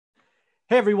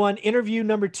Hey everyone, interview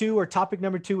number 2 or topic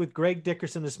number 2 with Greg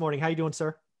Dickerson this morning. How you doing,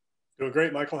 sir? Doing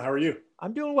great, Michael. How are you?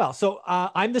 I'm doing well. So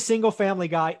I'm the single family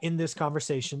guy in this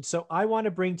conversation. So I want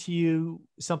to bring to you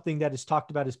something that is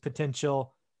talked about as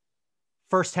potential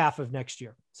first half of next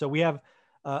year. So we have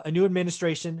a new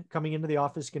administration coming into the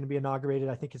office, going to be inaugurated.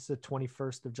 I think it's the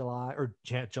 21st of July or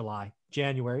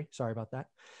January. Sorry about that.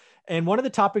 And one of the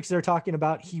topics they're talking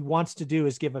about he wants to do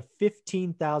is give a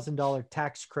 $15,000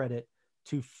 tax credit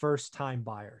to first-time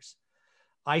buyers.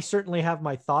 I certainly have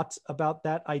my thoughts about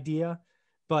that idea,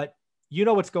 but you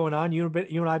know what's going on. You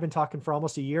and I have been talking for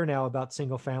almost a year now about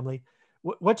single family.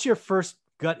 What's your first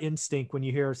gut instinct when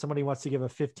you hear somebody wants to give a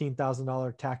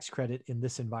 $15,000 tax credit in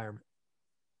this environment?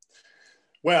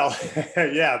 Well,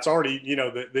 yeah, it's already,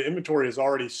 the inventory is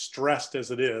already stressed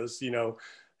as it is,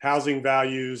 housing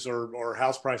values or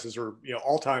house prices are,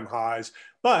 all-time highs,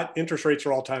 but interest rates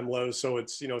are all-time lows. So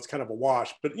it's kind of a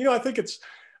wash, but, I think it's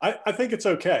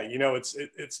okay.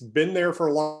 It's been there for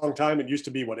a long time. It used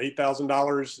to be what,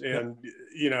 $8,000,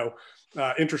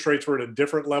 and, interest rates were at a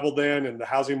different level then, and the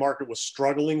housing market was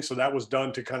struggling. So that was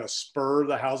done to kind of spur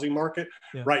the housing market.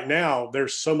 Yeah. Right now,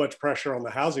 there's so much pressure on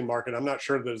the housing market. I'm not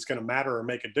sure that it's going to matter or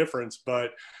make a difference,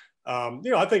 but,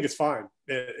 I think it's fine.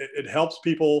 It helps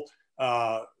people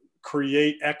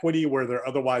create equity where there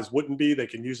otherwise wouldn't be. They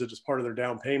can use it as part of their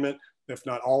down payment, if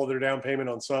not all of their down payment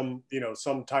on some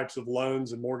types of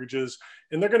loans and mortgages,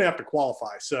 and they're going to have to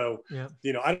qualify. So, yeah.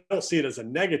 I don't see it as a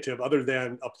negative other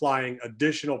than applying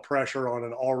additional pressure on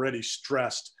an already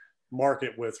stressed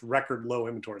market with record low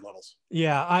inventory levels.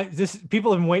 Yeah.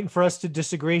 People have been waiting for us to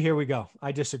disagree. Here we go.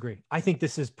 I disagree. I think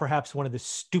this is perhaps one of the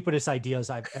stupidest ideas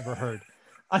I've ever heard.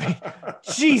 I mean,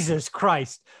 Jesus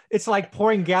Christ. It's like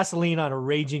pouring gasoline on a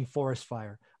raging forest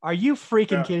fire. Are you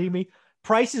freaking kidding me?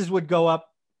 Prices would go up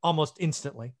almost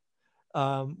instantly.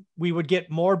 We would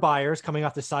get more buyers coming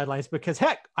off the sidelines because,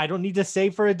 heck, I don't need to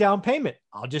save for a down payment.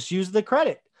 I'll just use the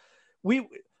credit.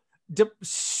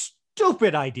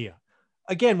 Stupid idea.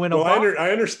 Again, when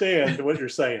I understand what you're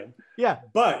saying. Yeah.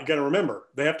 But you got to remember,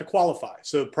 they have to qualify.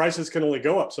 So prices can only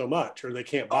go up so much or they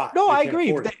can't buy. No, I can't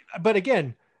agree. But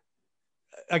again,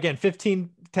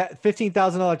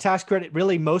 $15,000 tax credit.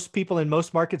 Really, most people in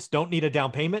most markets don't need a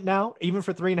down payment now, even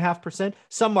for 3.5%.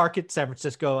 Some markets, San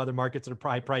Francisco, other markets that are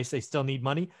high price, they still need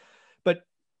money. But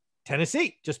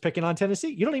Tennessee, just picking on Tennessee,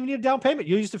 you don't even need a down payment.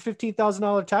 You use the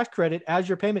 $15,000 tax credit as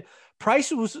your payment.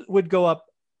 Prices would go up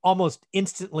almost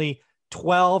instantly,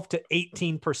 12 to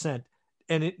 18%.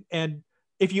 And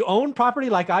if you own property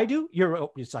like I do,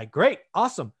 it's like, great,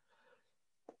 awesome.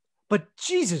 But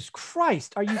Jesus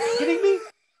Christ, are you kidding me?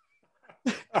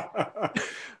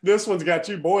 This one's got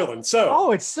you boiling.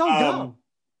 So, it's so dumb.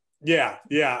 Yeah.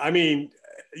 I mean,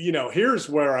 here's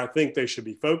where I think they should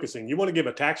be focusing. You want to give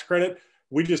a tax credit?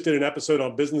 We just did an episode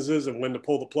on businesses and when to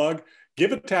pull the plug.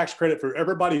 Give a tax credit for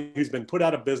everybody who's been put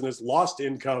out of business, lost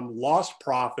income, lost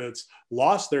profits,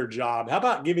 lost their job. How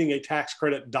about giving a tax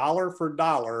credit dollar for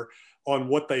dollar on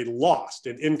what they lost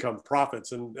in income,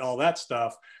 profits, and all that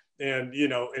stuff? And,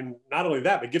 and not only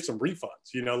that, but give some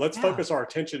refunds. Let's focus our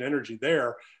attention, energy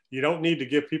there. You don't need to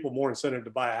give people more incentive to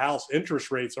buy a house.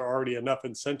 Interest rates are already enough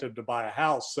incentive to buy a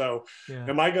house. So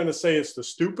am I going to say it's the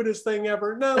stupidest thing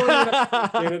ever? No,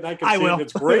 I can see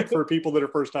it's great for people that are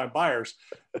first-time buyers,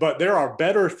 but there are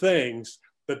better things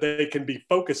that they can be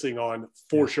focusing on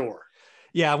for sure.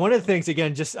 Yeah. One of the things,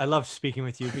 again, I love speaking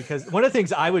with you because one of the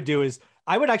things I would do is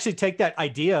I would actually take that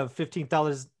idea of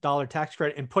 $15,000 tax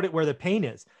credit and put it where the pain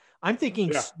is. I'm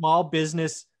thinking small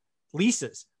business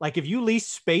leases. Like if you lease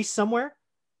space somewhere,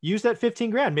 use that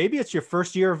 15 grand. Maybe it's your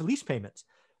first year of lease payments.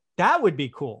 That would be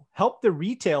cool. Help the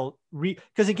retail.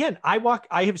 Because again, I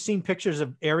have seen pictures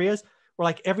of areas where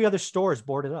like every other store is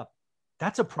boarded up.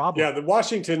 That's a problem. Yeah, the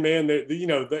Washington, man,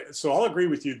 so I'll agree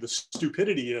with you. The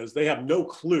stupidity is they have no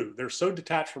clue. They're so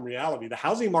detached from reality. The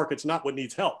housing market's not what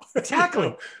needs help.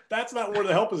 Exactly. That's not where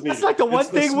the help is needed. That's like the one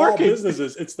thing small working.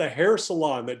 Businesses. It's the hair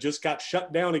salon that just got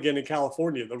shut down again in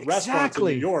California. The restaurants in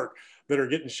New York that are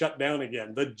getting shut down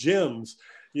again. The gyms,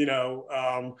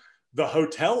 the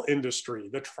hotel industry,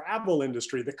 the travel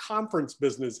industry, the conference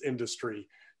business industry,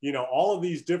 all of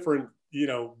these different,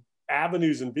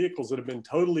 avenues and vehicles that have been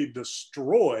totally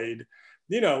destroyed,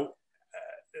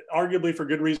 arguably for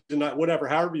good reason, not whatever,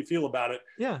 however you feel about it.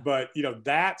 Yeah. But,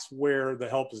 that's where the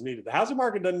help is needed. The housing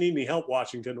market doesn't need any help,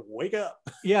 Washington. Wake up.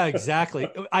 Yeah, exactly.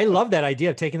 I love that idea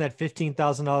of taking that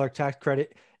 $15,000 tax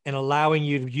credit and allowing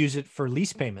you to use it for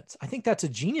lease payments. I think that's a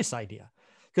genius idea.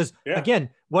 Because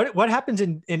again, what happens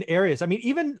in areas, I mean,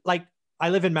 even like I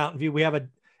live in Mountain View,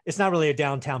 it's not really a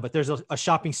downtown, but there's a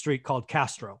shopping street called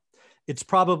Castro. It's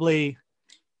probably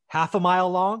half a mile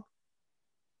long.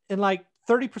 And like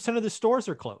 30% of the stores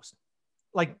are closed,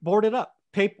 like boarded up,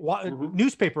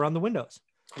 newspaper on the windows.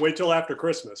 Wait till after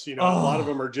Christmas. A lot of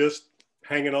them are just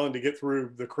hanging on to get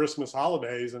through the Christmas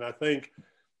holidays. And I think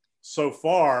so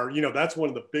far, that's one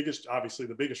of the biggest, obviously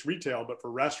the biggest retail, but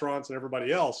for restaurants and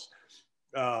everybody else,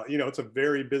 it's a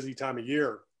very busy time of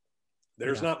year.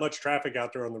 There's not much traffic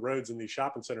out there on the roads in these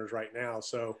shopping centers right now.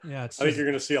 So I think you're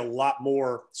going to see a lot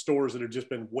more stores that have just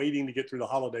been waiting to get through the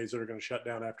holidays that are going to shut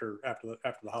down after the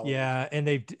holidays. Yeah. And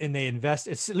they invest,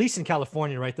 it's at least in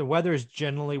California, right? The weather is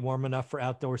generally warm enough for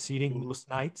outdoor seating most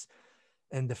nights.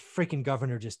 And the freaking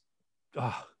governor just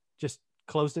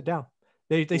closed it down.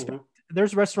 They spent,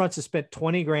 there's restaurants that spent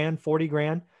 20 grand, 40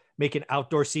 grand, making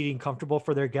outdoor seating comfortable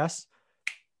for their guests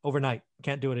overnight.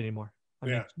 Can't do it anymore. I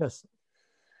mean,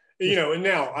 and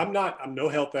now I'm no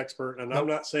health expert, and I'm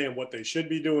not saying what they should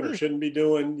be doing or shouldn't be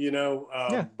doing,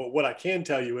 but what I can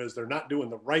tell you is they're not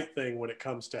doing the right thing when it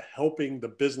comes to helping the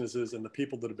businesses and the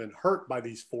people that have been hurt by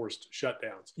these forced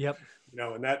shutdowns. Yep.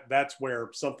 And that's where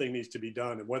something needs to be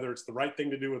done, and whether it's the right thing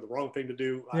to do or the wrong thing to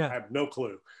do, I have no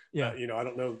clue. Yeah. I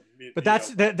don't know. But that's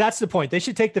the point. They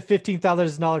should take the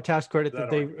 $15,000 tax credit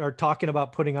that they are talking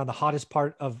about putting on the hottest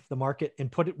part of the market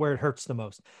and put it where it hurts the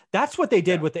most. That's what they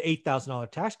did with the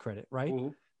 $8,000 tax credit, right?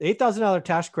 The $8,000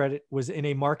 tax credit was in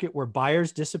a market where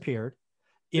buyers disappeared.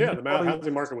 The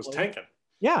housing market was tanking.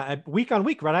 Yeah, week on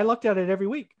week, right? I looked at it every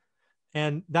week,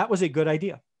 and that was a good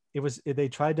idea. It was, they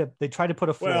tried to put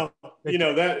a floor. Well,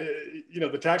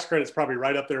 the tax credit's probably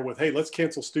right up there with, hey, let's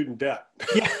cancel student debt.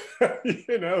 Yeah.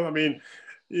 I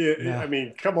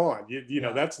mean, come on,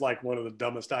 that's like one of the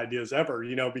dumbest ideas ever,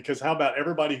 because how about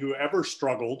everybody who ever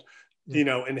struggled,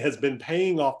 and has been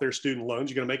paying off their student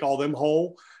loans, you're going to make all them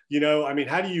whole, I mean,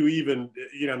 how do you even,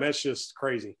 that's just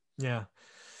crazy. Yeah.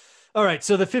 All right.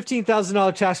 So the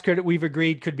 $15,000 tax credit we've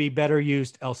agreed could be better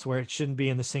used elsewhere. It shouldn't be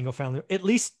in the single family, at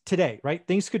least today, right?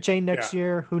 Things could change next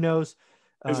year. Who knows?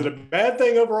 Is it a bad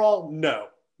thing overall? No.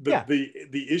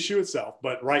 The issue itself,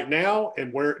 but right now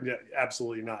and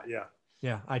absolutely not. Yeah.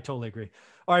 Yeah, I totally agree.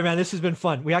 All right, man, this has been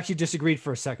fun. We actually disagreed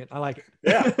for a second. I like it.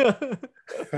 Yeah.